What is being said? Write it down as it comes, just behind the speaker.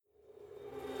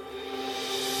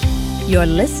You're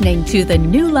listening to the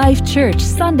New Life Church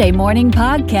Sunday Morning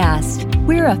Podcast.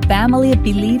 We're a family of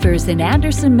believers in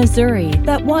Anderson, Missouri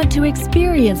that want to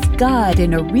experience God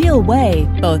in a real way,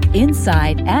 both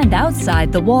inside and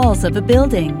outside the walls of a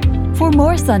building. For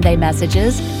more Sunday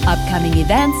messages, upcoming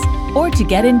events, or to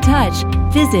get in touch,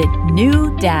 visit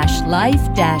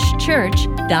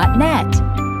new-life-church.net.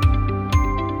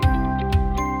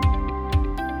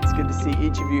 It's good to see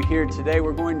each of you here today.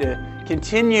 We're going to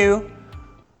continue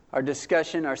our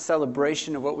discussion, our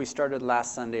celebration of what we started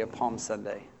last Sunday, of Palm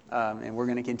Sunday. And we're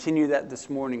going to continue that this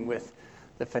morning with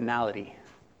the finality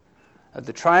of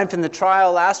the triumph and the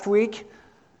trial last week.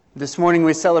 This morning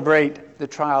we celebrate the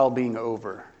trial being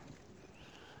over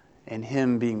and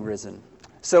Him being risen.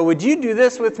 So would you do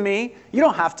this with me? You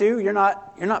don't have to. You're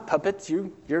not puppets.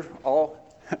 You're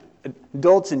all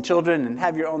adults and children and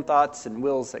have your own thoughts and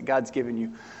wills that God's given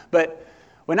you. But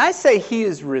when I say He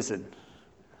is risen,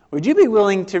 would you be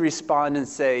willing to respond and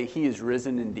say, He is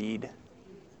risen indeed?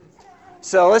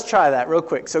 So let's try that real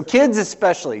quick. So kids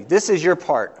especially, this is your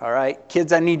part, all right?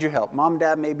 Kids, I need your help. Mom,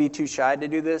 Dad may be too shy to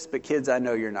do this, but kids, I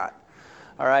know you're not.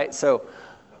 All right? So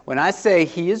when I say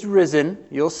He is risen,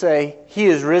 you'll say, He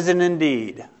is risen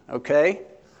indeed. Okay?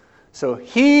 So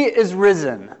He is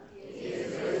risen. He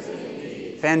is risen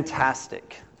indeed.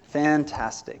 Fantastic.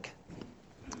 Fantastic.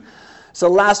 So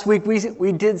last week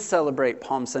we did celebrate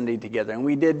Palm Sunday together, and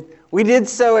we did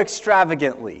so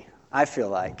extravagantly, I feel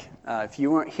like. If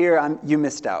you weren't here, you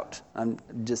missed out. I'm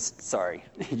just sorry.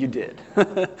 You did.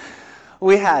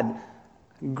 We had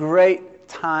great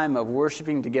time of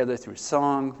worshiping together through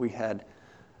song. We had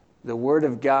the Word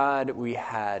of God. We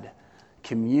had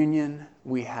communion.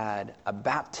 We had a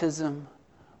baptism.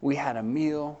 We had a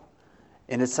meal.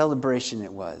 And a celebration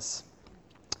it was.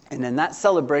 And in that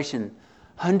celebration,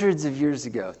 hundreds of years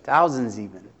ago, thousands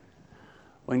even,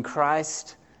 when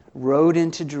Christ rode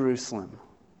into Jerusalem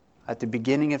at the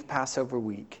beginning of Passover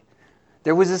week,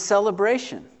 there was a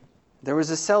celebration. There was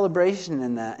a celebration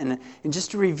in that. And just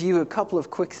to review a couple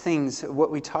of quick things of what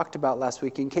we talked about last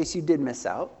week, in case you did miss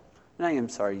out, and I am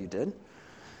sorry you did.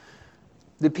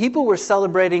 The people were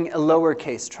celebrating a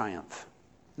lowercase triumph.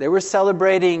 They were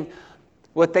celebrating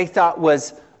what they thought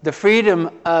was the freedom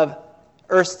of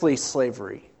earthly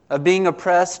slavery, of being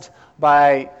oppressed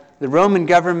by the Roman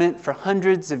government for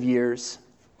hundreds of years,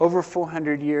 over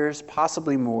 400 years,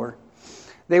 possibly more.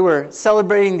 They were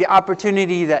celebrating the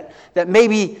opportunity that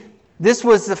maybe this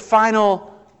was the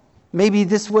final, maybe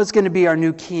this was going to be our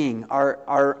new king,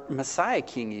 our Messiah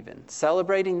king even,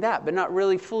 celebrating that, but not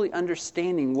really fully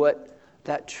understanding what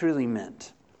that truly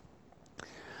meant.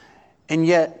 And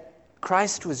yet,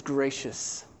 Christ was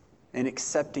gracious in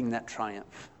accepting that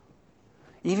triumph.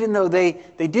 Even though they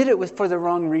did it for the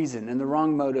wrong reason and the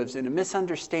wrong motives and a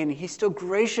misunderstanding, He still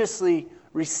graciously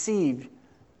received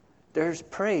their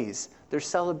praise, their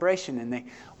celebration, and they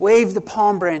waved the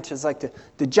palm branches like the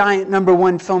giant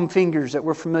 #1 foam fingers that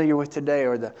we're familiar with today,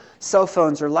 or the cell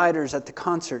phones or lighters at the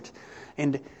concert.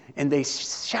 And they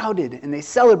shouted and they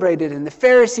celebrated, and the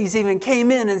Pharisees even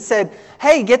came in and said,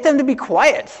 hey, get them to be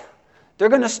quiet. They're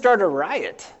going to start a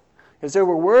riot. Because they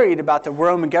were worried about the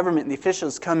Roman government and the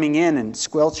officials coming in and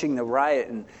squelching the riot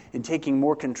and taking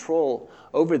more control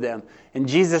over them. And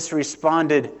Jesus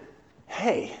responded,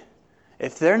 hey,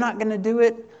 if they're not going to do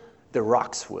it, the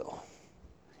rocks will.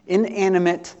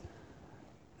 Inanimate,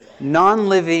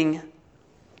 non-living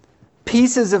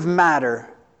pieces of matter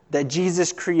that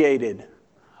Jesus created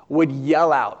would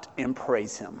yell out and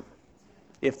praise Him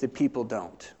if the people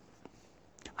don't.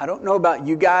 I don't know about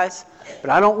you guys, but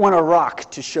I don't want a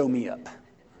rock to show me up.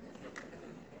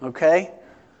 Okay?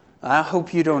 I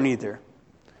hope you don't either.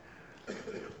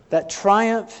 That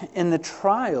triumph and the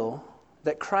trial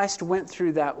that Christ went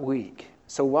through that week.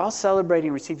 So while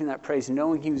celebrating, receiving that praise,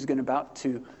 knowing He was about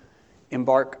to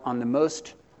embark on the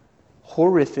most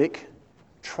horrific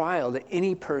trial that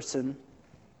any person,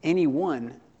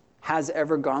 anyone, has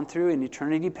ever gone through in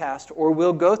eternity past or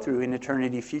will go through in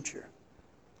eternity future.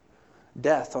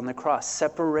 Death on the cross,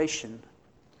 separation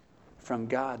from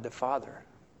God the Father.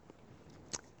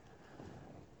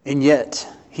 And yet,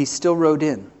 He still rode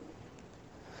in.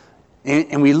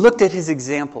 And we looked at His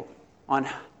example, on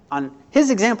His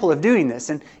example of doing this.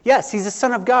 And yes, He's the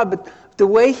Son of God, but the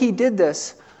way He did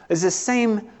this is the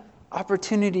same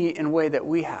opportunity and way that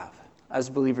we have as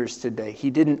believers today. He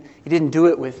didn't do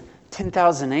it with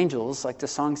 10,000 angels like the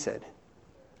song said.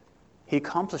 He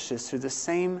accomplished this through the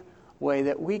same way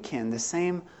that we can, the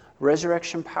same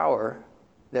resurrection power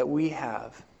that we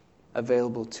have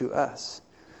available to us.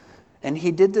 And He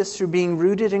did this through being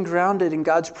rooted and grounded in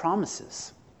God's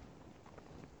promises.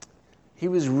 He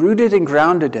was rooted and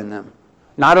grounded in them.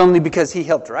 Not only because he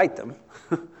helped write them,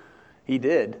 he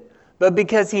did, but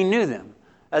because he knew them.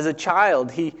 As a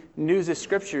child, he knew the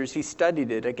Scriptures, he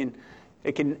studied it.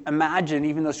 I can imagine,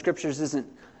 even though Scriptures isn't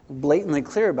blatantly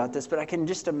clear about this, but I can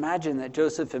just imagine that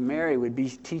Joseph and Mary would be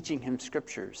teaching him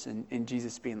Scriptures, and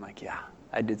Jesus being like, yeah,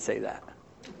 I did say that.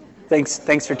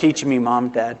 Thanks for teaching me, Mom,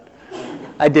 Dad.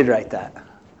 I did write that.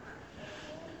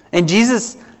 And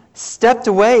Jesus stepped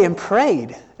away and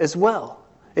prayed as well.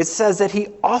 It says that he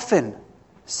often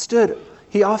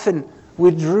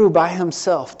withdrew by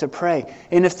himself to pray.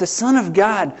 And if the Son of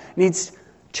God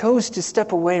chose to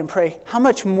step away and pray, how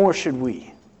much more should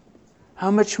we?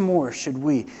 How much more should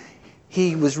we?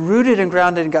 He was rooted and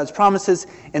grounded in God's promises,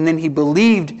 and then he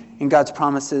believed in God's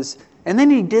promises, and then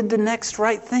he did the next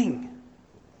right thing.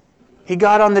 He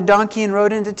got on the donkey and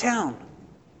rode into town.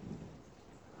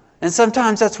 And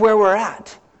sometimes that's where we're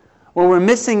at, where we're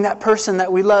missing that person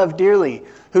that we love dearly,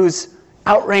 who's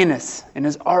outran us and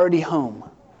is already home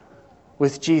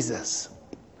with Jesus.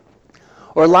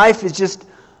 Or life is just,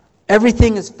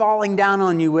 everything is falling down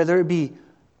on you, whether it be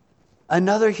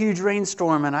another huge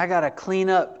rainstorm and I got to clean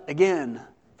up again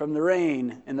from the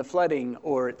rain and the flooding,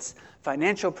 or it's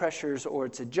financial pressures, or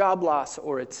it's a job loss,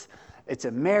 or it's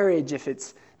a marriage, if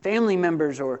it's family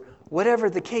members, or whatever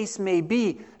the case may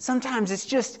be. Sometimes it's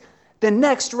just the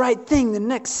next right thing, the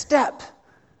next step,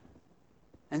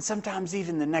 and sometimes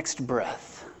even the next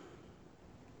breath.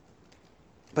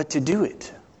 But to do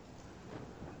it,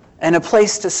 and a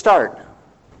place to start,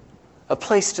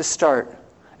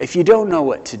 if you don't know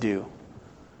what to do,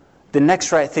 the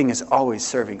next right thing is always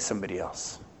serving somebody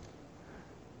else.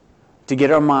 To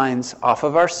get our minds off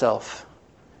of ourselves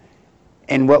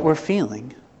and what we're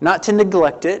feeling. Not to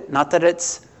neglect it, not that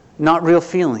it's not real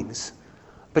feelings,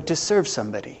 but to serve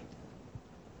somebody.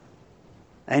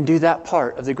 And do that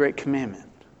part of the great commandment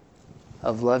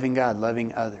of loving God,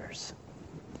 loving others.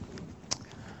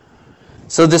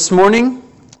 So this morning,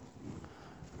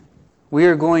 we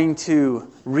are going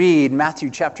to read Matthew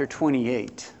chapter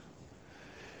 28.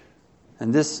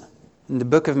 And in the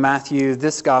book of Matthew,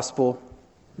 this gospel,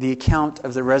 the account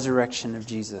of the resurrection of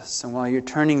Jesus. And while you're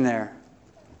turning there,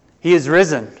 he is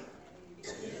risen.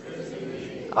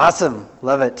 Awesome.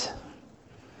 Love it.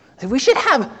 We should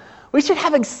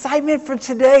have excitement for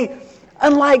today,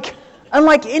 unlike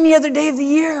any other day of the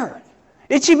year.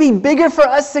 It should be bigger for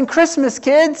us than Christmas,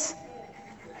 kids.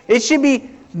 It should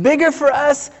be bigger for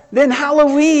us than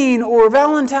Halloween or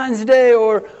Valentine's Day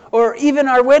or even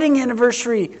our wedding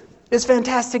anniversary, as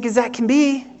fantastic as that can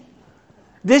be.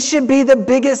 This should be the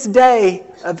biggest day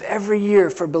of every year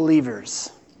for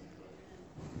believers.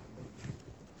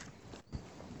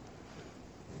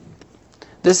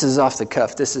 This is off the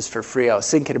cuff. This is for free. I was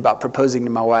thinking about proposing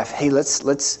to my wife, hey, let's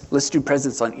do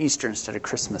presents on Easter instead of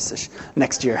Christmas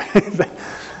next year. But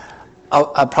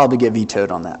I'll probably get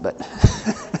vetoed on that. But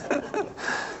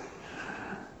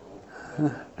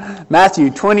Matthew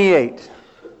 28,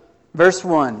 verse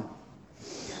 1.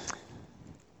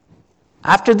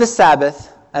 After the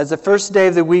Sabbath, as the first day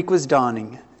of the week was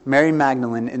dawning, Mary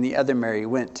Magdalene and the other Mary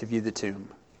went to view the tomb.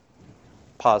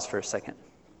 Pause for a second.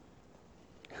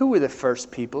 Who were the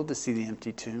first people to see the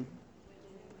empty tomb?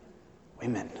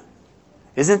 Women.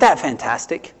 Isn't that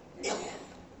fantastic?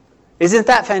 Isn't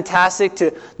that fantastic?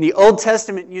 To the Old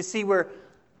Testament, you see where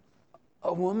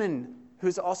a woman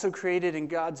who's also created in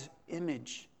God's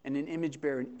image and an image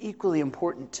bearer, and equally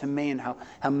important to man,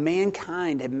 how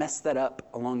mankind had messed that up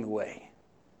along the way.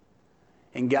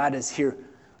 And God is here,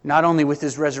 not only with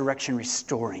his resurrection,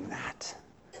 restoring that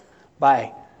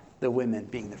by the women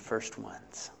being the first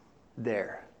ones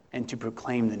there and to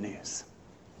proclaim the news.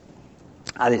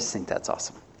 I just think that's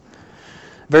awesome.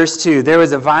 Verse 2, there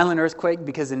was a violent earthquake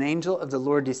because an angel of the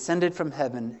Lord descended from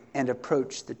heaven and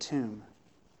approached the tomb.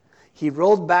 He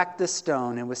rolled back the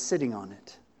stone and was sitting on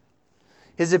it.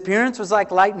 His appearance was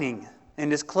like lightning, and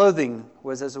his clothing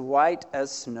was as white as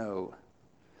snow.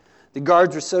 The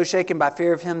guards were so shaken by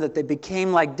fear of him that they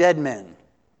became like dead men.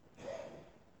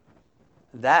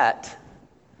 That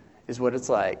is what it's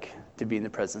like to be in the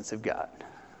presence of God.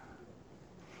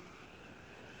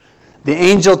 The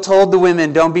angel told the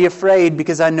women, don't be afraid,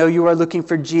 because I know you are looking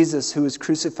for Jesus who was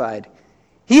crucified.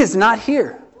 He is not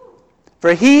here,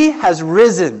 for he has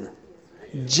risen,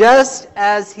 just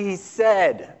as he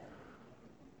said.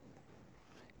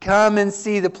 Come and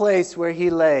see the place where he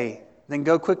lay. Then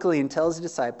go quickly and tell his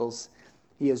disciples,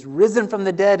 he has risen from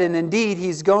the dead, and indeed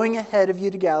he's going ahead of you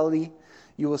to Galilee.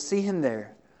 You will see him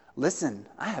there. Listen,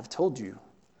 I have told you.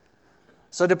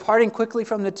 So departing quickly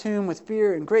from the tomb with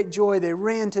fear and great joy, they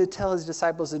ran to tell his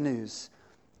disciples the news.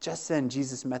 Just then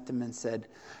Jesus met them and said,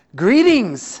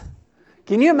 greetings!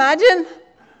 Can you imagine?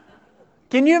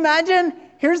 Can you imagine?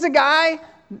 Here's a guy,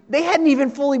 they hadn't even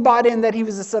fully bought in that he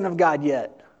was the Son of God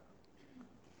yet.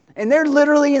 And they're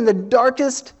literally in the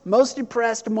darkest, most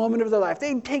depressed moment of their life.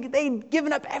 They'd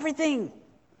given up everything.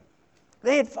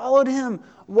 They had followed him,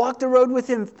 walked the road with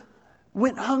him,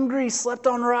 went hungry, slept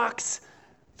on rocks,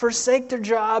 forsake their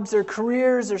jobs, their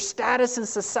careers, their status in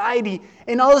society,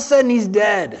 and all of a sudden he's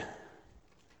dead.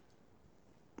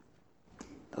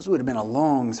 Those would have been a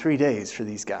long 3 days for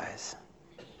these guys,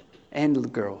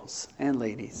 and girls, and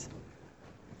ladies.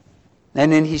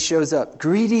 And then he shows up.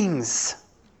 Greetings.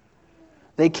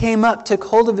 They came up, took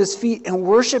hold of his feet, and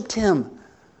worshipped him.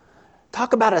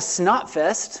 Talk about a snot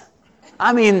fest.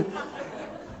 I mean,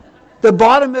 the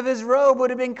bottom of his robe would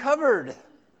have been covered.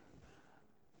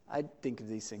 I think of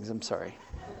these things, I'm sorry.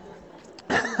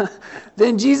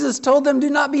 Then Jesus told them, do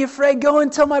not be afraid. Go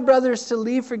and tell my brothers to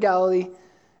leave for Galilee,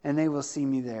 and they will see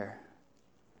me there.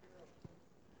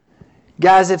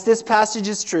 Guys, if this passage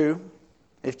is true,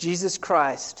 if Jesus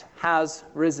Christ has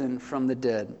risen from the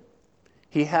dead,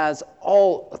 he has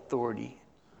all authority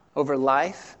over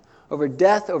life, over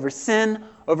death, over sin,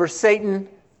 over Satan,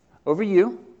 over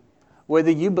you,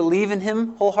 whether you believe in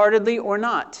him wholeheartedly or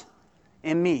not,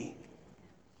 and me.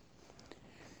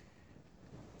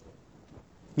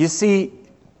 You see,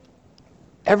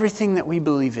 everything that we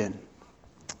believe in,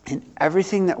 and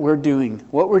everything that we're doing,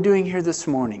 what we're doing here this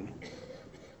morning,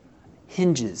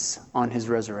 hinges on his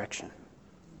resurrection.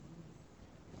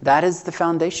 That is the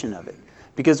foundation of it.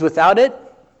 Because without it,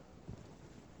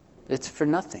 it's for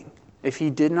nothing. If he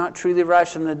did not truly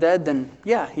rise from the dead, then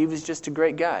yeah, he was just a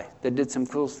great guy that did some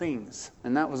cool things.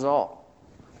 And that was all.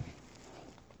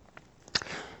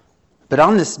 But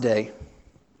on this day,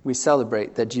 we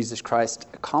celebrate that Jesus Christ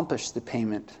accomplished the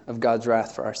payment of God's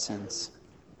wrath for our sins.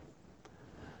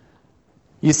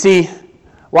 You see,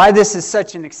 why this is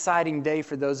such an exciting day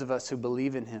for those of us who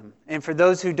believe in him, and for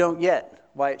those who don't yet,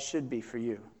 why it should be for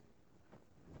you.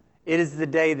 It is the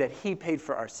day that he paid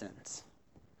for our sins.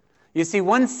 You see,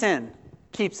 one sin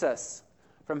keeps us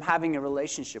from having a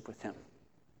relationship with him.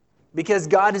 Because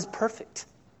God is perfect.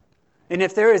 And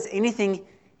if there is anything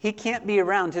he can't be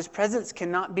around, his presence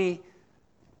cannot be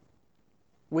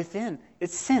within,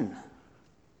 it's sin.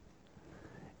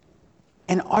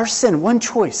 And our sin, one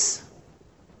choice,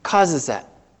 causes that.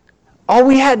 All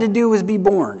we had to do was be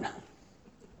born.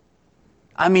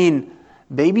 I mean,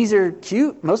 babies are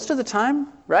cute most of the time,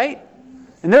 right?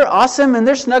 And they're awesome and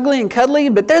they're snuggly and cuddly,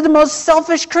 but they're the most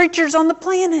selfish creatures on the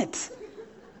planet.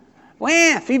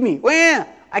 Wah, feed me. Wah,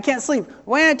 I can't sleep.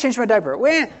 Wah, change my diaper.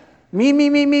 Wah,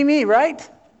 me, right?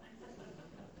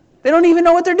 They don't even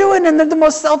know what they're doing, and they're the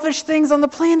most selfish things on the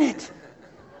planet.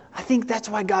 I think that's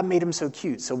why God made them so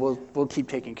cute, so we'll keep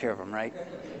taking care of them, right?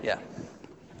 Yeah.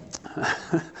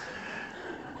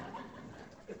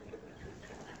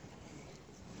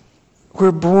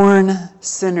 We're born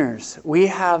sinners. We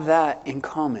have that in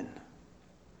common.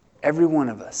 Every one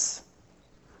of us.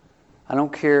 I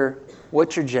don't care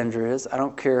what your gender is. I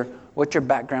don't care what your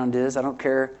background is. I don't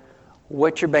care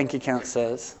what your bank account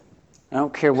says. I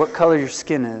don't care what color your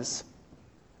skin is.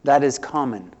 That is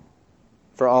common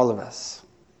for all of us.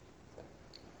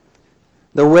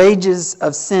 The wages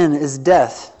of sin is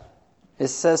death. It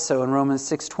says so in Romans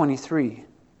 6:23.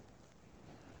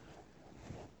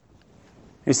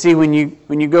 You see, when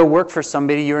you go work for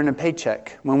somebody, you earn a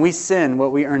paycheck. When we sin,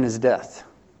 what we earn is death.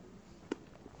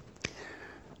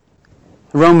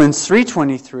 Romans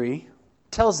 3:23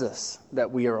 tells us that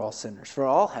we are all sinners, for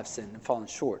all have sinned and fallen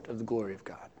short of the glory of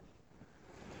God.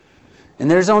 And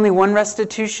there's only one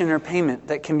restitution or payment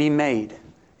that can be made.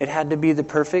 It had to be the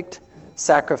perfect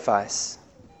sacrifice.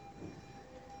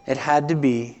 It had to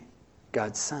be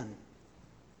God's Son.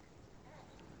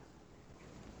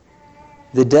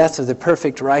 The death of the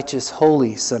perfect, righteous,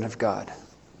 holy Son of God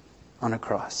on a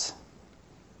cross.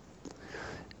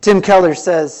 Tim Keller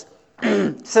says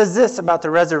this about the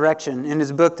resurrection in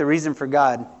his book, The Reason for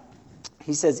God.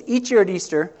 He says, each year at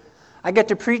Easter, I get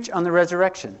to preach on the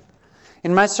resurrection.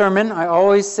 In my sermon, I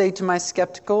always say to my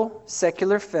skeptical,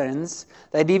 secular friends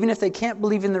that even if they can't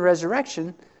believe in the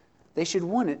resurrection, they should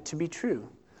want it to be true.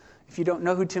 If you don't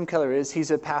know who Tim Keller is,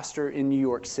 he's a pastor in New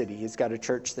York City. He's got a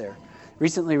church there.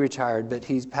 Recently retired, but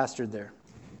he's pastored there.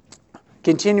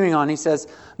 Continuing on, he says,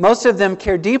 most of them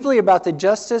care deeply about the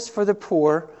justice for the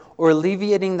poor or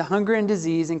alleviating the hunger and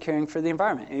disease and caring for the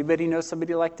environment. Anybody know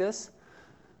somebody like this?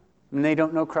 And they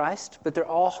don't know Christ, but they're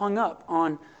all hung up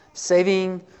on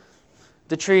saving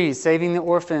the trees, saving the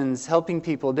orphans, helping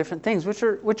people, different things, which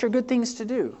are good things to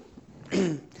do.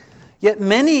 Yet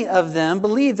many of them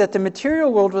believe that the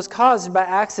material world was caused by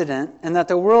accident and that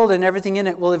the world and everything in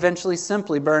it will eventually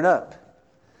simply burn up.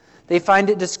 They find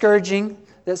it discouraging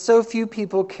that so few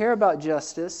people care about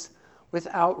justice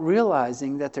without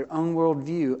realizing that their own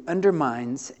worldview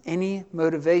undermines any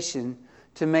motivation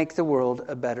to make the world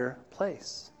a better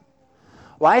place.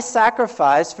 Why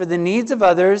sacrifice for the needs of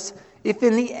others if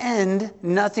in the end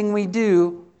nothing we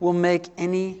do will make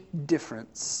any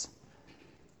difference?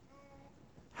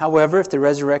 However, if the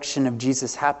resurrection of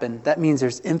Jesus happened, that means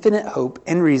there's infinite hope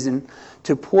and reason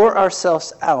to pour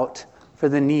ourselves out for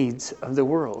the needs of the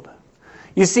world.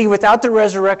 You see, without the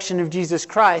resurrection of Jesus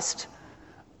Christ,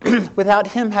 without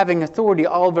Him having authority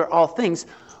over all things,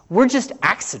 we're just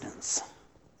accidents.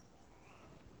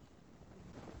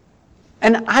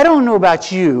 And I don't know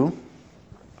about you,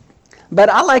 but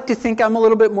I like to think I'm a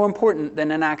little bit more important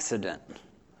than an accident.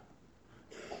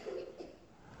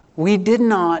 We did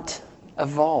not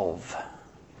evolve.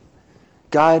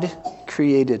 God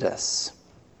created us.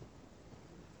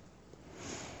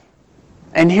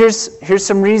 And here's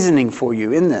some reasoning for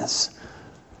you in this.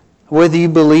 Whether you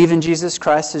believe in Jesus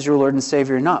Christ as your Lord and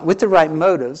Savior or not, with the right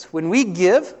motives, when we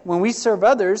give, when we serve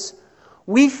others,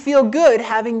 we feel good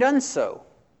having done so.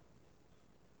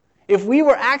 If we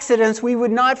were accidents, we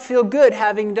would not feel good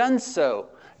having done so.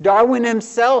 Darwin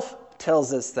himself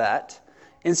tells us that.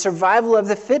 In Survival of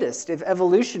the Fittest, if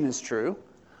evolution is true,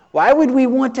 why would we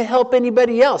want to help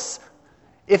anybody else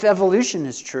if evolution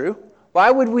is true?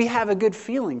 Why would we have a good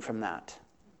feeling from that?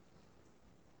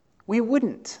 We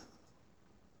wouldn't.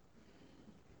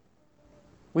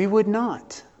 We would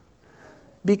not.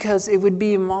 Because it would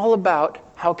be all about,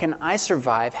 how can I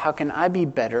survive? How can I be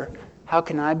better? How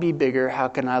can I be bigger? How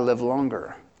can I live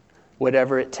longer?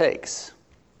 Whatever it takes.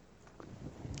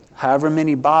 However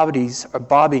many bodies are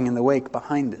bobbing in the wake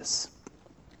behind us.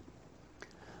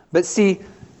 But see,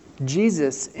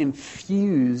 Jesus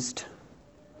infused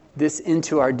this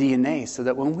into our DNA so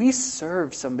that when we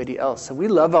serve somebody else, and we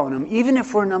love on them, even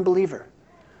if we're an unbeliever,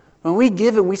 when we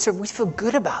give and we serve, we feel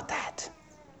good about that.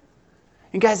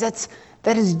 And guys,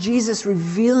 that is Jesus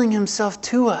revealing Himself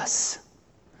to us,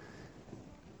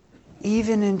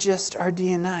 even in just our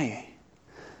DNA.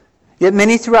 Yet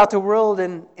many throughout the world,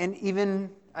 and even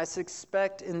I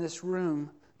suspect in this room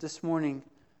this morning,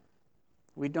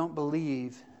 we don't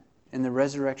believe in the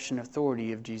resurrection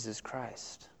authority of Jesus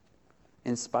Christ.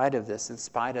 In spite of this, in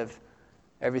spite of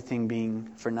everything being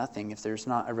for nothing if there's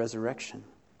not a resurrection.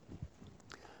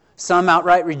 Some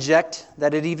outright reject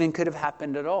that it even could have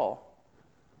happened at all.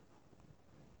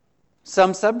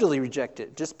 Some subtly reject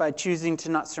it just by choosing to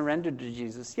not surrender to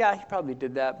Jesus. Yeah, He probably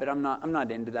did that, but I'm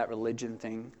not into that religion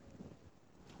thing.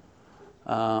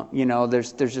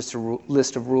 There's just a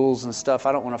list of rules and stuff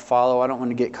I don't want to follow. I don't want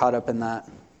to get caught up in that.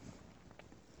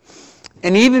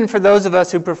 And even for those of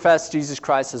us who profess Jesus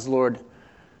Christ as Lord,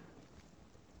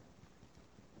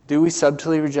 do we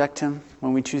subtly reject Him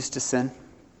when we choose to sin?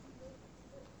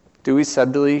 Do we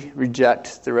subtly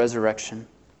reject the resurrection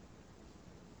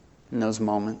in those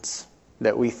moments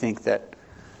that we think that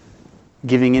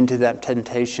giving into that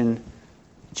temptation,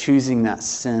 choosing that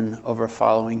sin over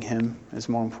following Him is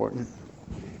more important?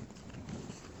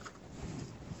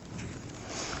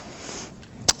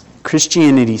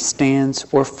 Christianity stands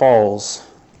or falls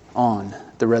on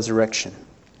the resurrection.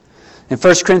 In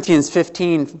 1 Corinthians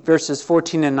 15, verses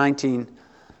 14 and 19,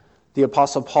 the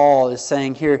Apostle Paul is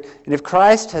saying here, "And if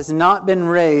Christ has not been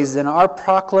raised, then our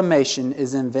proclamation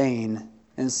is in vain,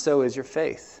 and so is your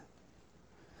faith.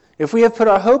 If we have put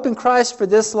our hope in Christ for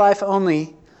this life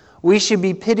only, we should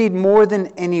be pitied more than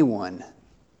anyone."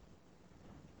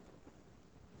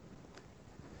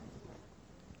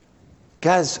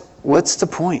 Guys, what's the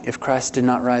point if Christ did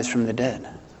not rise from the dead?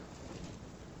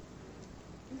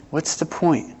 What's the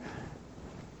point?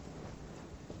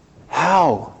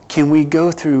 How can we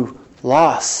go through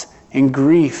loss and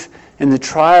grief and the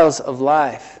trials of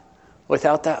life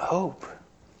without that hope?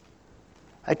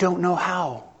 I don't know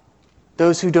how.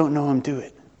 Those who don't know Him do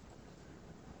it.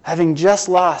 Having just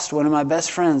lost one of my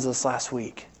best friends this last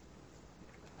week,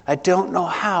 I don't know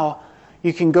how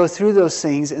you can go through those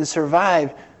things and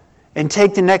survive and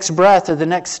take the next breath or the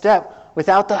next step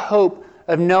without the hope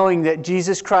of knowing that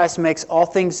Jesus Christ makes all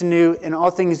things new and all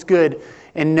things good,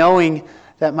 and knowing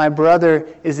that my brother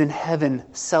is in heaven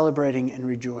celebrating and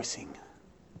rejoicing.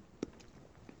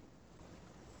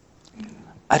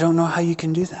 I don't know how you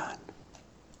can do that.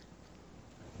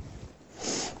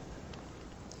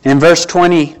 In verse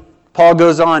 20, Paul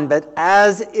goes on, "But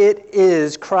as it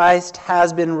is, Christ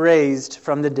has been raised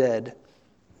from the dead."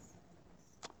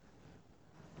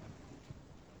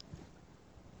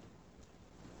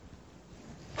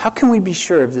 How can we be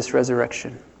sure of this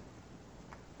resurrection?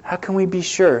 How can we be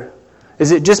sure?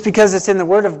 Is it just because it's in the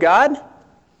Word of God?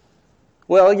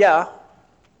 Well, yeah.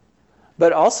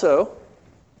 But also,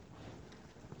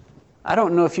 I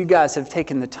don't know if you guys have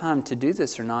taken the time to do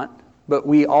this or not, but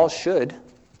we all should.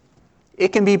 It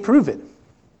can be proven.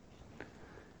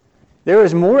 There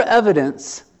is more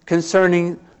evidence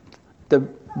concerning the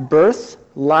birth,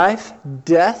 life,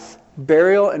 death,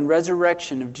 burial, and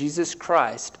resurrection of Jesus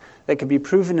Christ that can be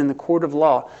proven in the court of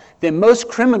law than most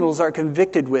criminals are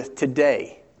convicted with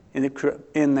today in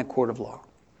the court of law.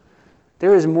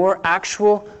 There is more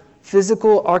actual,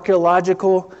 physical,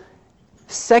 archaeological,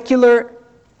 secular,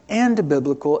 and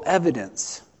biblical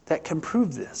evidence that can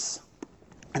prove this.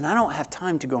 And I don't have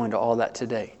time to go into all that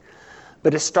today.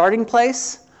 But a starting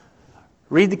place,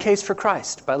 read The Case for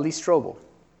Christ by Lee Strobel.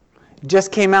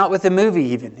 Just came out with a movie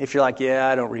even. If you're like, yeah,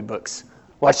 I don't read books.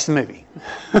 Watch the movie.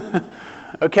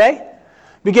 Okay?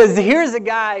 Because here's a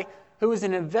guy who was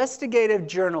an investigative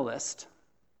journalist.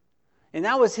 And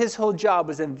that was his whole job,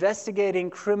 was investigating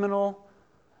criminal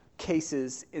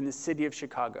cases in the city of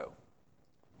Chicago.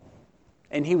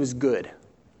 And he was good.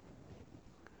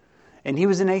 And he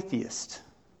was an atheist.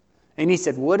 And he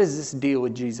said, what does this deal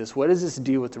with Jesus? What does this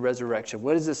deal with the resurrection?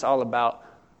 What is this all about?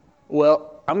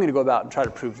 Well, I'm going to go about and try to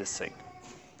prove this thing.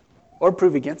 Or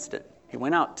prove against it. He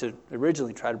went out to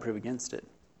originally try to prove against it.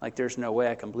 Like, there's no way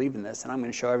I can believe in this, and I'm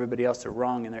going to show everybody else they're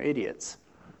wrong and they're idiots.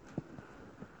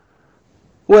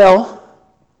 Well,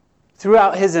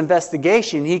 throughout his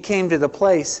investigation, he came to the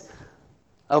place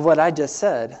of what I just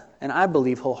said, and I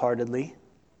believe wholeheartedly,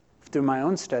 through my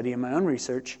own study and my own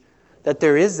research, that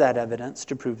there is that evidence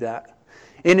to prove that.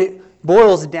 And it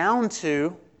boils down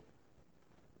to,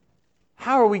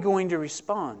 how are we going to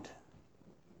respond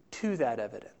to that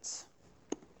evidence?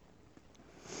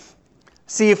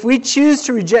 See, if we choose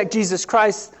to reject Jesus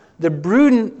Christ, the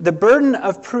burden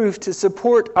of proof to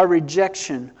support our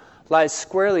rejection lies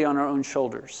squarely on our own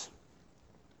shoulders.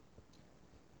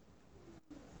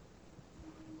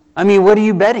 I mean, what are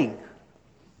you betting?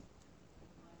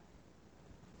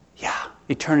 Yeah,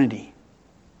 eternity.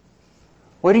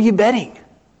 What are you betting?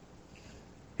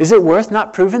 Is it worth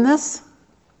not proving this?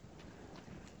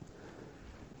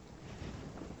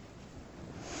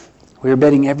 We are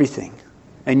betting everything.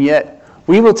 And yet,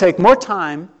 we will take more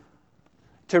time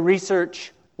to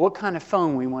research what kind of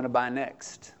phone we want to buy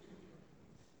next.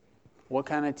 What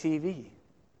kind of TV?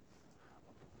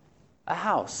 A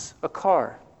house, a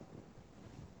car.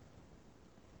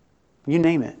 You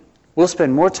name it. We'll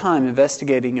spend more time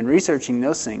investigating and researching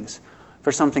those things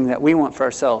for something that we want for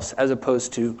ourselves as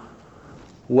opposed to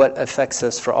what affects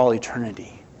us for all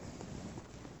eternity.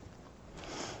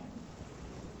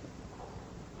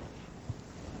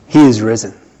 He is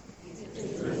risen.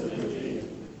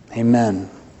 Amen.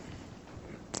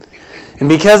 And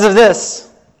because of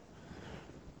this,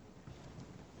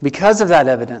 because of that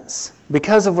evidence,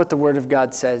 because of what the Word of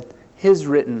God said, His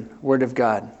written Word of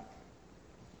God,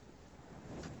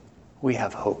 we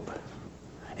have hope.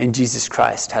 And Jesus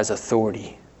Christ has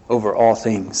authority over all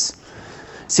things.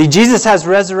 See, Jesus has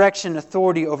resurrection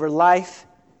authority over life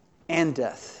and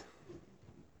death.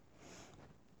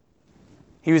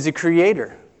 He was a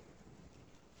creator.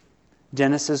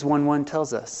 Genesis 1:1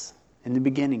 tells us, in the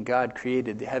beginning, God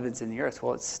created the heavens and the earth.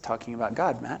 Well, it's talking about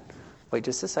God, Matt. Wait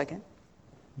just a second.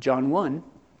 John 1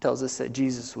 tells us that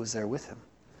Jesus was there with him.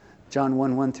 John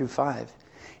 1:1-5.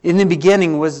 In the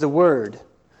beginning was the Word,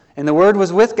 and the Word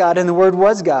was with God, and the Word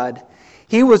was God.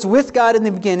 He was with God in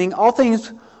the beginning. All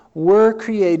things were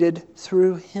created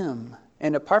through Him,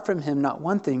 and apart from Him, not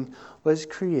one thing was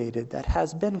created that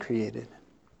has been created.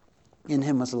 In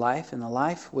Him was life, and the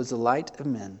life was the light of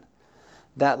men.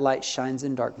 That light shines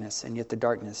in darkness, and yet the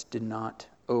darkness did not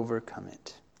overcome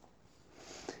it.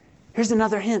 Here's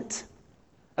another hint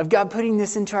of God putting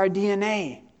this into our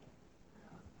DNA.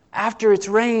 After it's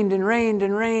rained and rained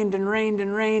and rained and rained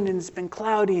and rained, and it's been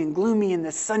cloudy and gloomy, and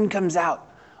the sun comes out,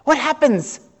 what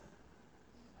happens?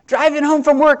 Driving home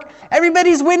from work,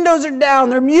 everybody's windows are down,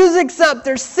 their music's up,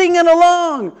 they're singing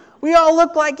along. We all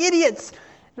look like idiots.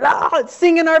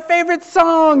 Singing our favorite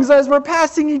songs as we're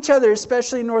passing each other,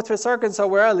 especially in Northwest Arkansas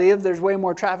where I live. There's way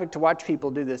more traffic to watch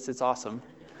people do this. It's awesome.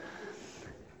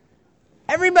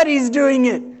 Everybody's doing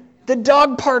it. The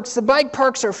dog parks, the bike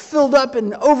parks are filled up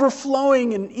and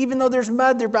overflowing, and even though there's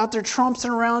mud, they're out there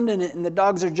tromping around in it, and the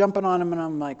dogs are jumping on them, and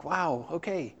I'm like, wow,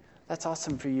 okay, that's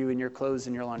awesome for you and your clothes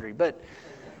and your laundry. But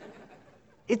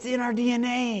it's in our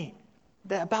DNA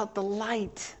about the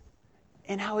light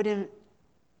and how it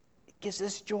gives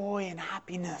us joy and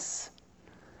happiness.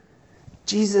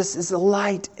 Jesus is the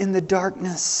light in the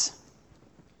darkness.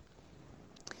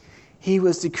 He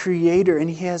was the creator, and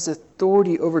He has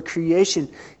authority over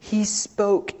creation. He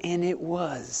spoke, and it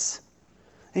was.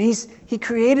 And He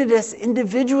created us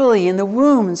individually in the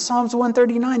womb. In Psalms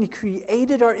 139, He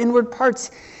created our inward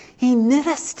parts. He knit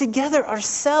us together, our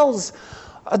cells,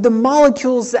 the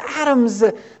molecules, the atoms,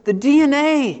 the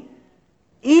DNA.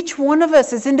 Each one of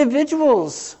us as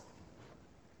individuals.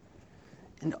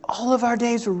 And all of our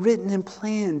days were written and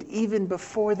planned even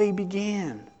before they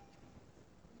began.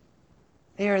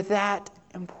 They are that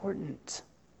important.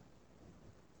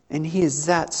 And He is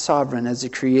that sovereign as a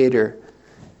creator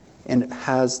and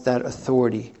has that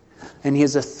authority. And He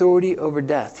has authority over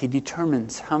death. He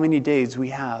determines how many days we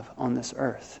have on this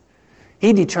earth.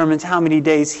 He determines how many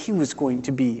days He was going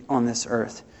to be on this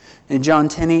earth. In John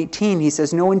 10:18, He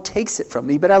says, "No one takes it from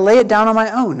me, but I lay it down on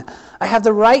my own. I have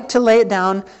the right to lay it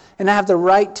down, and I have the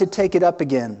right to take it up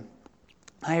again.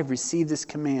 I have received this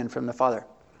command from the Father."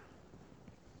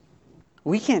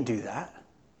 We can't do that.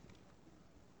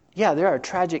 Yeah, there are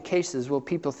tragic cases where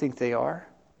people think they are.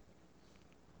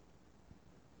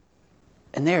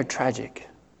 And they are tragic.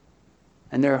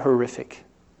 And they're horrific.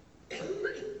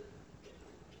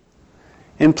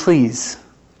 And please,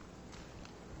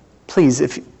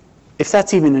 if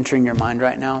that's even entering your mind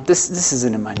right now, this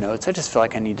isn't in my notes. I just feel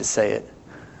like I need to say it.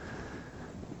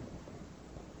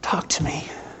 Talk to me.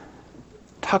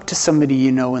 Talk to somebody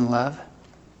you know and love.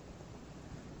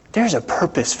 There's a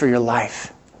purpose for your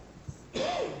life.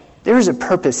 There is a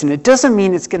purpose, and it doesn't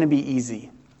mean it's going to be easy.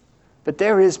 But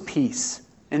there is peace,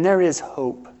 and there is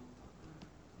hope.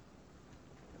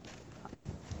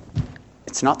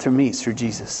 It's not through me, it's through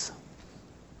Jesus.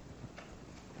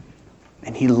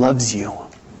 And He loves you.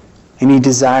 And He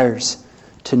desires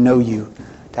to know you,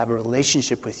 to have a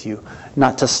relationship with you,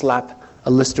 not to slap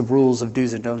a list of rules of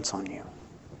do's and don'ts on you.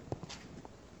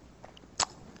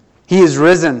 He is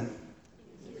risen.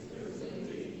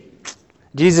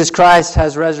 Jesus Christ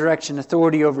has resurrection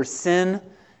authority over sin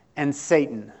and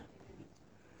Satan.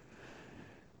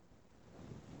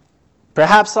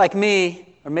 Perhaps like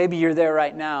me, or maybe you're there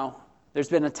right now, there's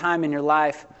been a time in your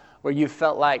life where you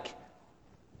felt like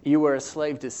you were a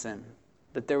slave to sin.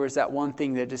 That there was that one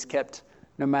thing that just kept,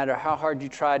 no matter how hard you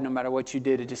tried, no matter what you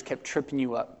did, it just kept tripping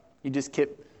you up. You just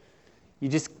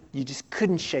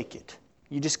couldn't shake it.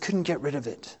 You just couldn't get rid of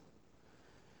it.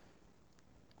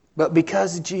 But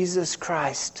because Jesus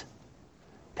Christ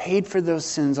paid for those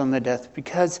sins on the death,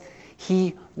 because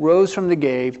He rose from the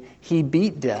grave, He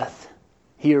beat death,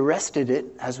 He arrested it,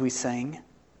 as we sang,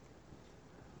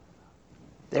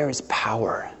 there is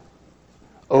power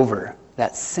over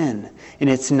that sin. And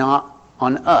it's not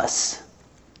on us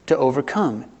to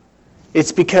overcome.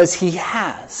 It's because He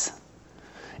has.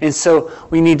 And so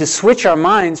we need to switch our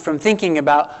minds from thinking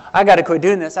about, I got to quit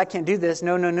doing this, I can't do this,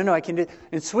 no, I can do it,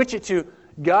 and switch it to,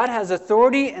 God has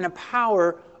authority and a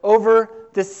power over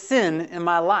the sin in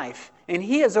my life. And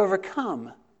He has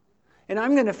overcome. And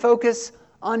I'm going to focus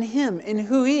on Him and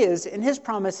who He is and His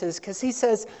promises, because He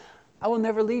says, I will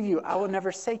never leave you, I will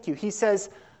never forsake you. He says,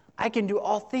 I can do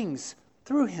all things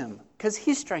through Him, because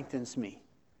He strengthens me.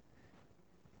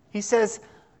 He says,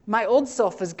 my old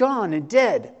self is gone and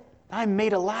dead. I'm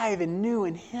made alive and new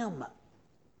in Him.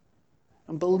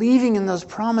 And believing in those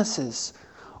promises,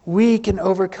 we can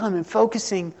overcome, and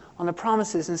focusing on the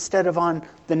promises instead of on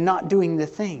the not doing the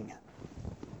thing.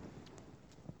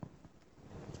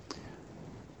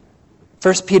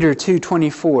 1 Peter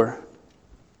 2:24.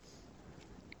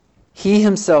 He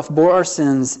Himself bore our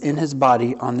sins in His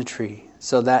body on the tree,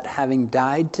 so that having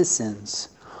died to sins,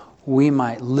 we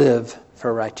might live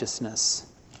for righteousness.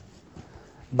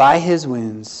 By His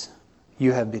wounds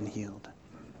you have been healed.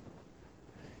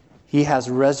 He has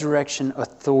resurrection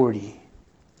authority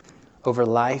over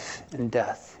life and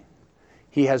death.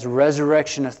 He has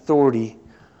resurrection authority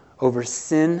over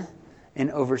sin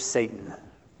and over Satan.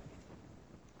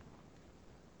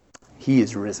 He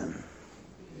is risen.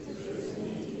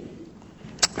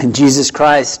 And Jesus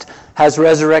Christ has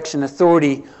resurrection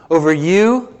authority over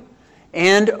you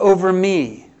and over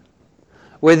me.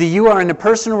 Whether you are in a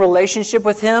personal relationship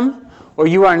with Him or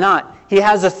you are not, He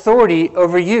has authority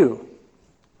over you.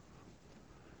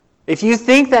 If you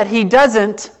think that He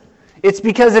doesn't, it's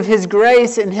because of His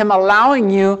grace and Him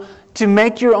allowing you to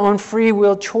make your own free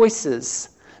will choices.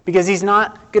 Because He's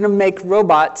not going to make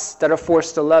robots that are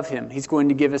forced to love Him. He's going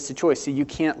to give us a choice. So you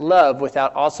can't love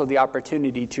without also the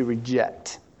opportunity to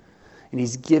reject. And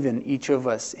He's given each of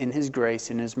us in His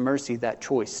grace and His mercy that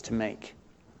choice to make.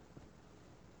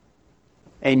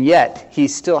 And yet, He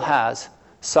still has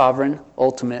sovereign,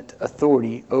 ultimate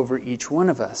authority over each one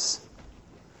of us.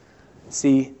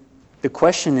 See, the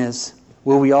question is,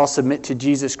 will we all submit to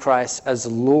Jesus Christ as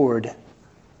Lord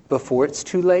before it's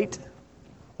too late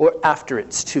or after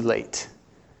it's too late?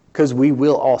 Because we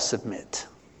will all submit.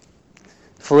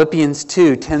 Philippians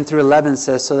 2:10 through 11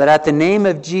 says, so that at the name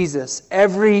of Jesus,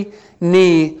 every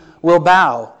knee will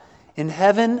bow in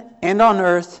heaven and on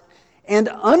earth and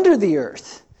under the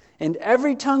earth, and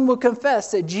every tongue will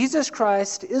confess that Jesus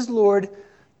Christ is Lord,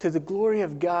 to the glory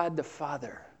of God the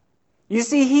Father. You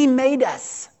see, He made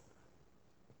us.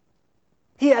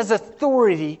 He has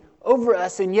authority over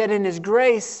us, and yet in His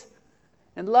grace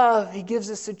and love, He gives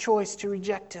us a choice to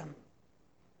reject Him.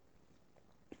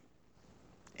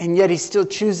 And yet He still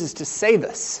chooses to save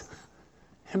us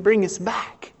and bring us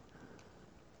back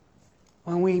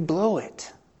when we blow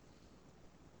it.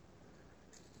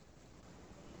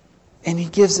 And He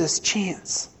gives us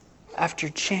chance after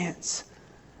chance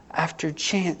after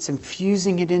chance,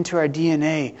 infusing it into our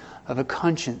DNA of a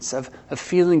conscience, of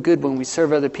feeling good when we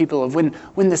serve other people, of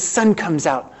when the sun comes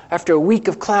out after a week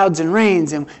of clouds and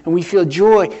rains, and we feel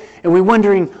joy, and we're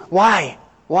wondering, why?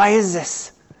 Why is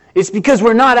this? It's because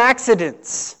we're not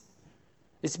accidents.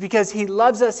 It's because He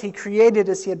loves us, He created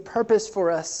us, He had purpose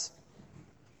for us.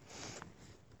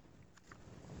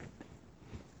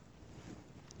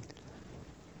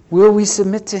 Will we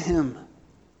submit to Him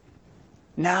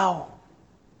now,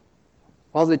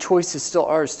 while the choice is still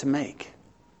ours to make?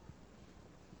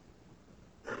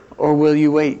 Or will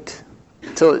you wait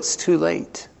till it's too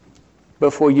late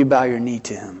before you bow your knee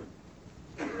to Him?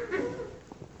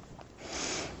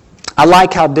 I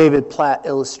like how David Platt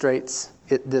illustrates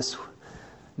it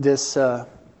the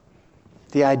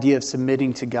idea of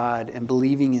submitting to God and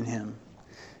believing in Him.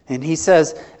 And he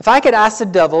says, if I could ask the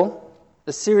devil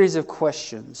a series of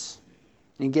questions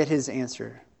and get his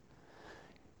answer,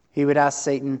 he would ask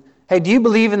Satan, hey, do you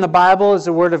believe in the Bible as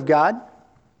the Word of God?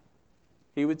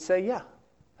 He would say, yeah,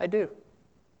 I do.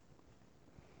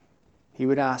 He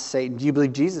would ask Satan, do you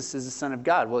believe Jesus is the Son of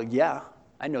God? Well, yeah,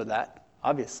 I know that,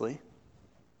 obviously.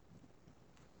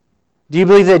 Do you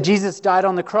believe that Jesus died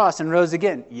on the cross and rose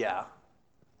again? Yeah.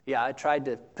 Yeah, I tried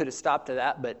to put a stop to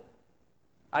that, but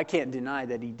I can't deny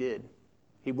that He did.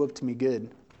 He whooped me good.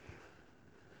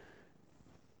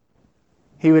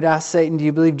 He would ask Satan, do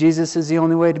you believe Jesus is the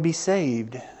only way to be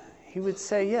saved? He would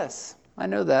say, yes, I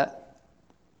know that.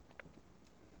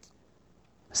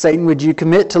 Satan, would you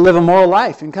commit to live a moral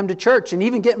life and come to church and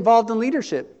even get involved in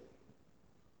leadership?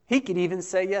 He could even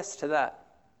say yes to that.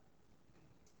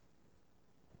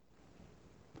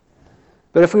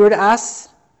 But if we were to ask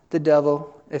the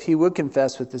devil if he would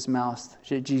confess with his mouth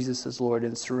that Jesus is Lord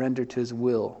and surrender to His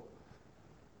will,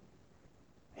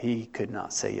 he could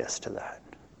not say yes to that.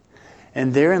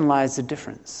 And therein lies the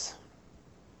difference.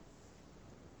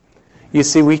 You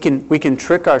see, we can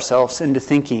trick ourselves into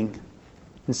thinking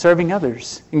and serving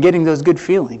others and getting those good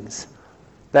feelings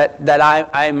that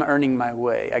I'm earning my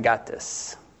way. I got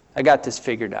this. I got this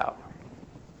figured out.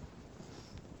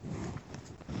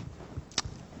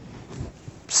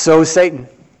 So Satan.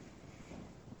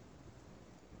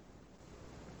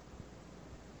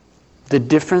 The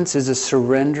difference is a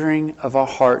surrendering of our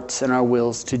hearts and our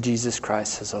wills to Jesus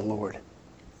Christ as our Lord.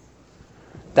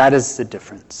 That is the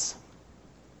difference.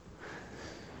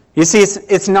 You see,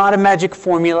 it's not a magic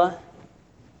formula.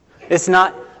 It's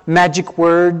not magic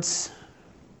words.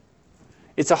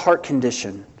 It's a heart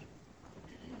condition.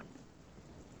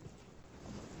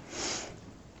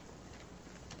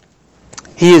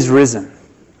 He is risen.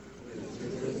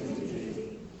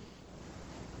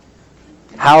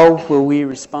 How will we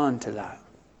respond to that?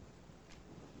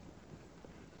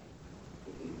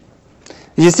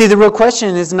 You see, the real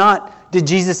question is not, did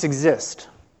Jesus exist?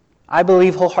 I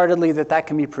believe wholeheartedly that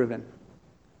can be proven.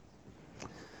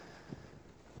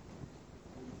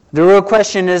 The real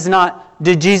question is not,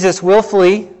 did Jesus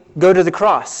willfully go to the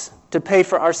cross to pay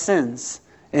for our sins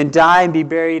and die and be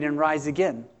buried and rise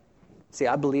again? See,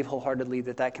 I believe wholeheartedly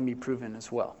that can be proven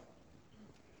as well.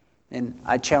 And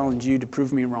I challenge you to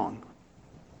prove me wrong.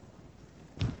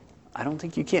 I don't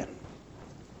think you can.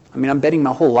 I mean, I'm betting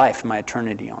my whole life and my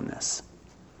eternity on this.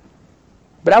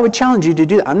 But I would challenge you to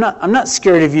do that. I'm not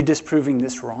scared of you disproving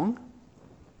this wrong.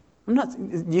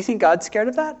 Do you think God's scared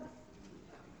of that?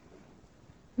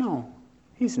 No,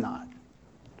 He's not.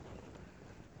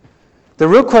 The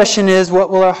real question is, what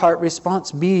will our heart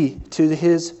response be to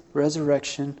His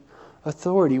resurrection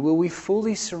authority? Will we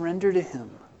fully surrender to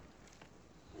Him?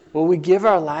 Will we give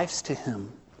our lives to Him?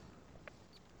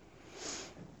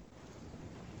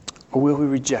 Or will we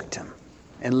reject Him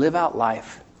and live out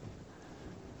life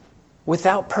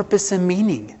without purpose and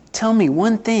meaning? Tell me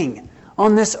one thing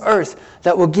on this earth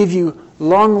that will give you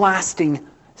long-lasting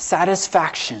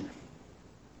satisfaction.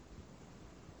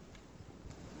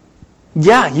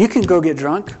 Yeah, you can go get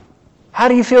drunk. How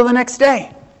do you feel the next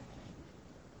day?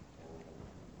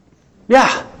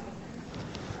 Yeah,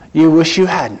 you wish you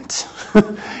hadn't.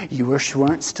 You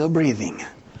weren't still breathing.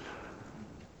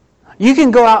 You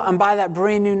can go out and buy that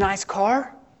brand new nice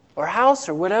car or house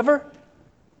or whatever.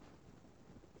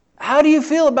 How do you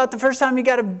feel about the first time you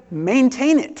got to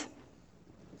maintain it?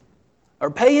 Or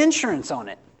pay insurance on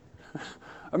it?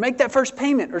 Or make that first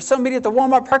payment? Or somebody at the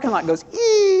Walmart parking lot goes,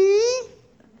 eee.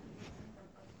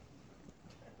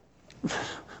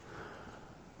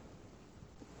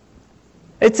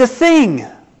 It's a thing.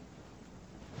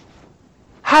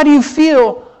 How do you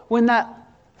feel when that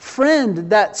friend,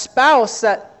 that spouse,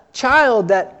 that child,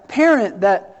 that parent,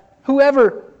 that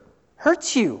whoever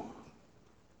hurts you?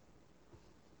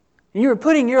 You're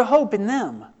putting your hope in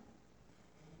them.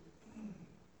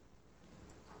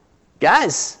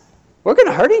 Guys, we're going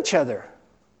to hurt each other.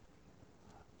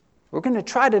 We're going to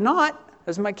try to not,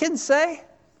 as my kids say.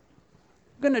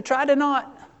 We're going to try to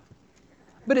not.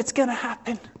 But it's going to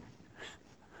happen.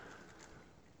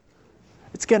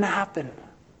 It's going to happen.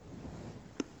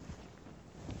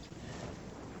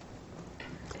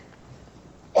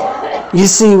 You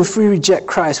see, if we reject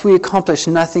Christ, we accomplish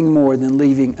nothing more than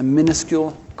leaving a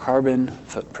minuscule carbon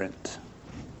footprint.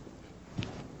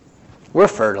 We're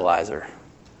fertilizer.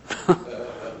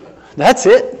 That's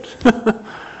it.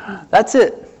 That's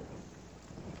it.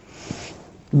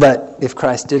 But if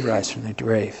Christ did rise from the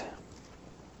grave,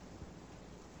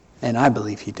 and I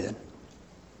believe He did,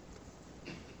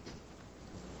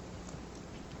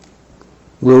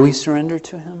 will we surrender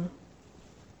to Him?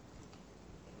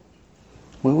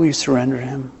 Will we surrender to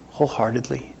Him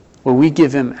wholeheartedly? Will we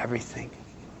give Him everything?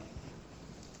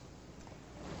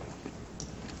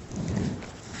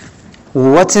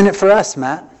 What's in it for us,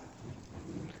 Matt?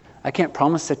 I can't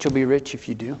promise that you'll be rich if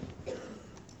you do.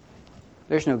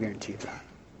 There's no guarantee of that.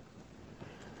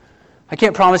 I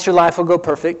can't promise your life will go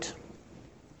perfect.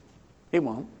 It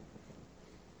won't.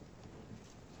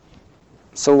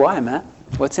 So why, Matt?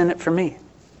 What's in it for me?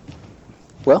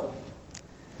 Well,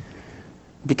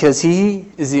 because He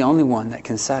is the only one that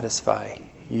can satisfy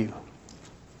you.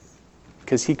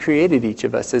 Because He created each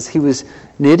of us as He was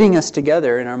knitting us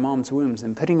together in our mom's wombs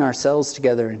and putting our cells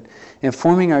together and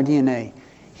forming our DNA.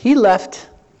 He left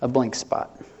a blank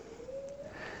spot.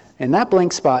 And that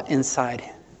blank spot inside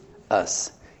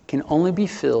us can only be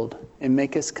filled and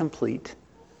make us complete.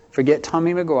 Forget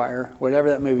Tommy Maguire, whatever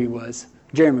that movie was,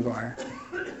 Jerry Maguire.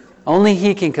 Only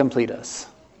He can complete us.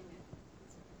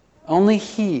 Only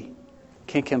He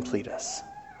can complete us.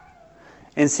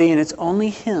 And it's only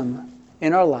Him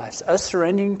in our lives, us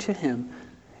surrendering to Him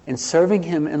and serving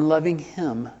Him and loving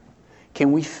Him,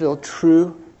 can we feel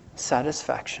true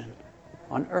satisfaction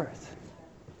on earth.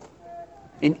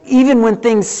 And even when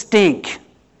things stink,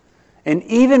 and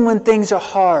even when things are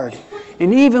hard,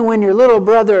 and even when your little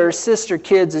brother or sister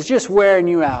kids is just wearing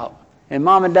you out, and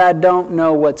mom and dad don't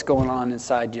know what's going on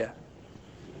inside you,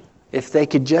 if they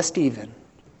could just even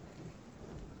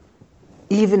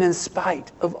in spite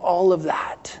of all of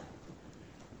that,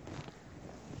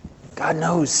 God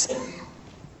knows.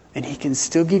 And He can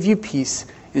still give you peace,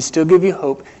 and still give you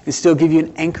hope, and still give you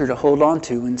an anchor to hold on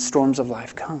to when storms of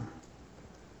life come.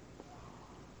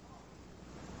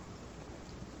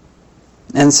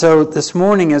 And so this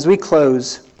morning, as we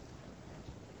close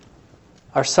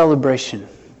our celebration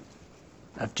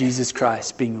of Jesus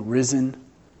Christ being risen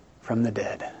from the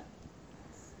dead,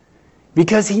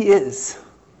 because He is.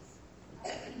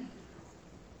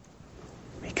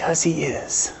 Because He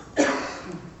is.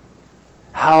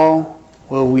 How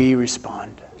will we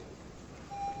respond?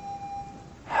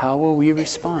 How will we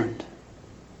respond?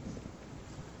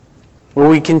 Will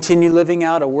we continue living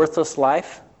out a worthless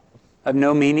life of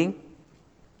no meaning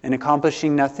and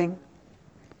accomplishing nothing?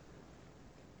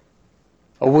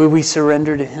 Or will we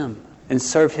surrender to Him and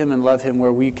serve Him and love Him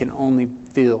where we can only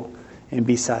feel and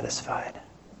be satisfied?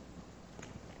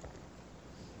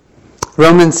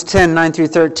 Romans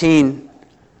 10:9-13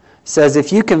 says,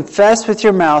 if you confess with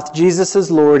your mouth Jesus is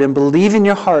Lord and believe in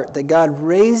your heart that God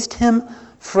raised Him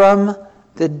from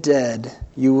the dead,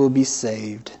 you will be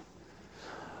saved.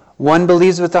 One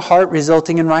believes with the heart,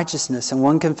 resulting in righteousness, and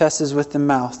one confesses with the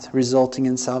mouth, resulting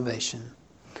in salvation.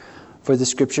 For the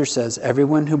Scripture says,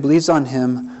 everyone who believes on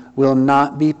Him will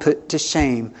not be put to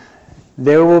shame.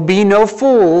 There will be no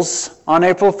fools on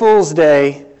April Fool's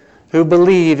Day who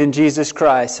believe in Jesus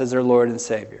Christ as their Lord and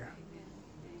Savior.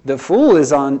 The fool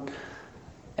is on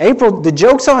April. The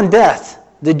joke's on death.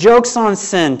 The joke's on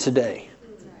sin today.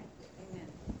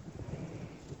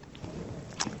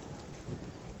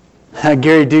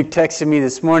 Gary Duke texted me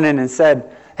this morning and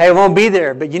said, hey, I won't be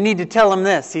there, but you need to tell them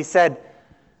this. He said,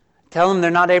 tell them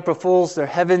they're not April Fools, they're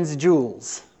heaven's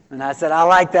jewels. And I said, I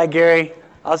like that, Gary.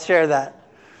 I'll share that.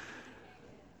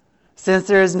 Since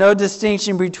there is no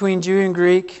distinction between Jew and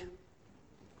Greek,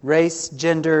 race,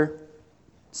 gender,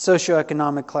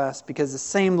 socioeconomic class, because the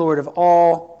same Lord of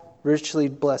all richly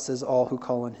blesses all who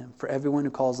call on him. For everyone who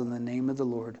calls on the name of the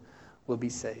Lord will be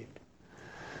saved.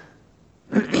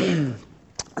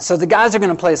 So the guys are going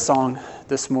to play a song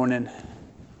this morning.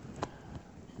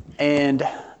 And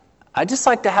I'd just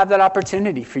like to have that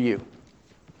opportunity for you.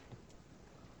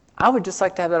 I would just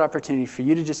like to have that opportunity for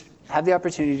you to just have the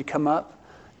opportunity to come up,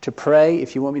 to pray.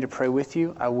 If you want me to pray with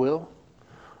you, I will.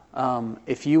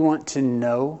 If you want to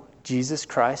know Jesus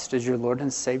Christ as your Lord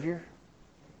and Savior,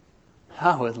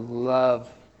 I would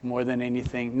love more than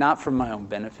anything, not for my own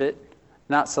benefit,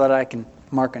 not so that I can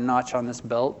mark a notch on this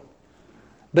belt,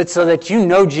 but so that you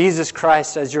know Jesus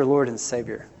Christ as your Lord and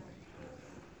Savior.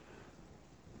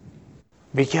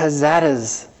 Because that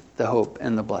is the hope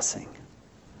and the blessing.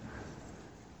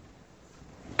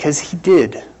 Because he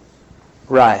did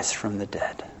rise from the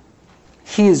dead.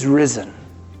 He is risen.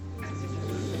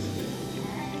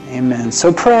 Amen.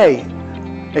 So pray.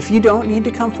 If you don't need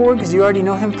to come forward because you already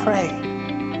know him, pray.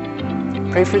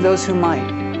 Pray for those who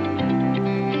might.